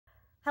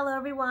Hello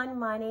everyone,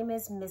 my name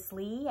is Miss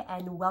Lee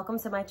and welcome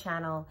to my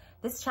channel.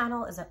 This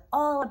channel is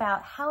all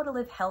about how to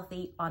live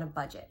healthy on a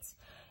budget.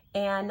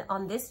 And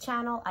on this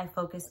channel, I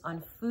focus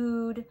on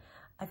food,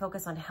 I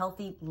focus on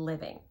healthy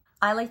living.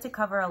 I like to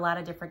cover a lot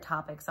of different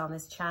topics on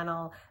this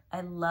channel.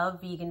 I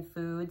love vegan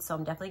food, so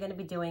I'm definitely gonna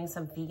be doing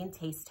some vegan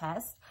taste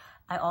tests.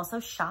 I also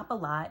shop a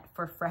lot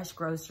for fresh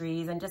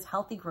groceries and just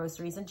healthy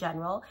groceries in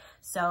general.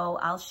 So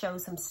I'll show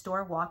some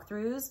store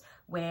walkthroughs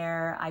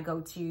where I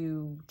go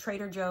to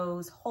Trader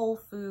Joe's, Whole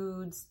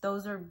Foods.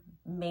 Those are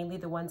mainly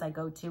the ones I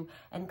go to,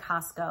 and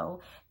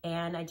Costco.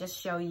 And I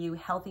just show you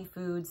healthy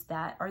foods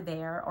that are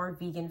there or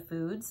vegan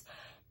foods.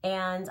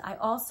 And I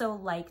also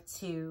like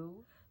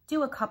to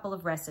do a couple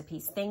of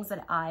recipes, things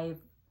that I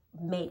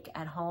make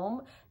at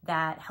home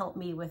that help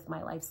me with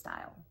my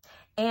lifestyle.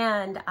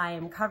 And I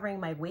am covering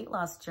my weight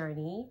loss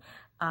journey.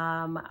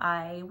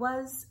 I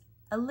was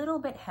a little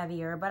bit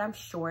heavier, but I'm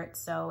short,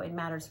 so it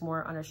matters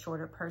more on a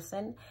shorter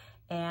person.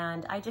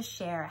 And I just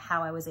share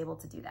how I was able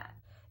to do that.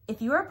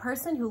 If you're a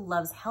person who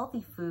loves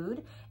healthy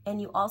food and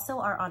you also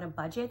are on a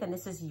budget, then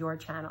this is your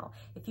channel.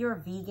 If you're a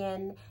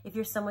vegan, if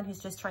you're someone who's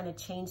just trying to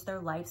change their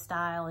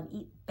lifestyle and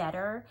eat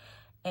better,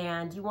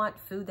 and you want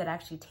food that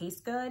actually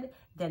tastes good,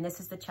 then this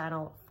is the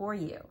channel for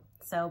you.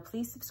 So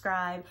please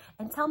subscribe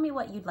and tell me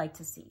what you'd like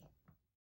to see.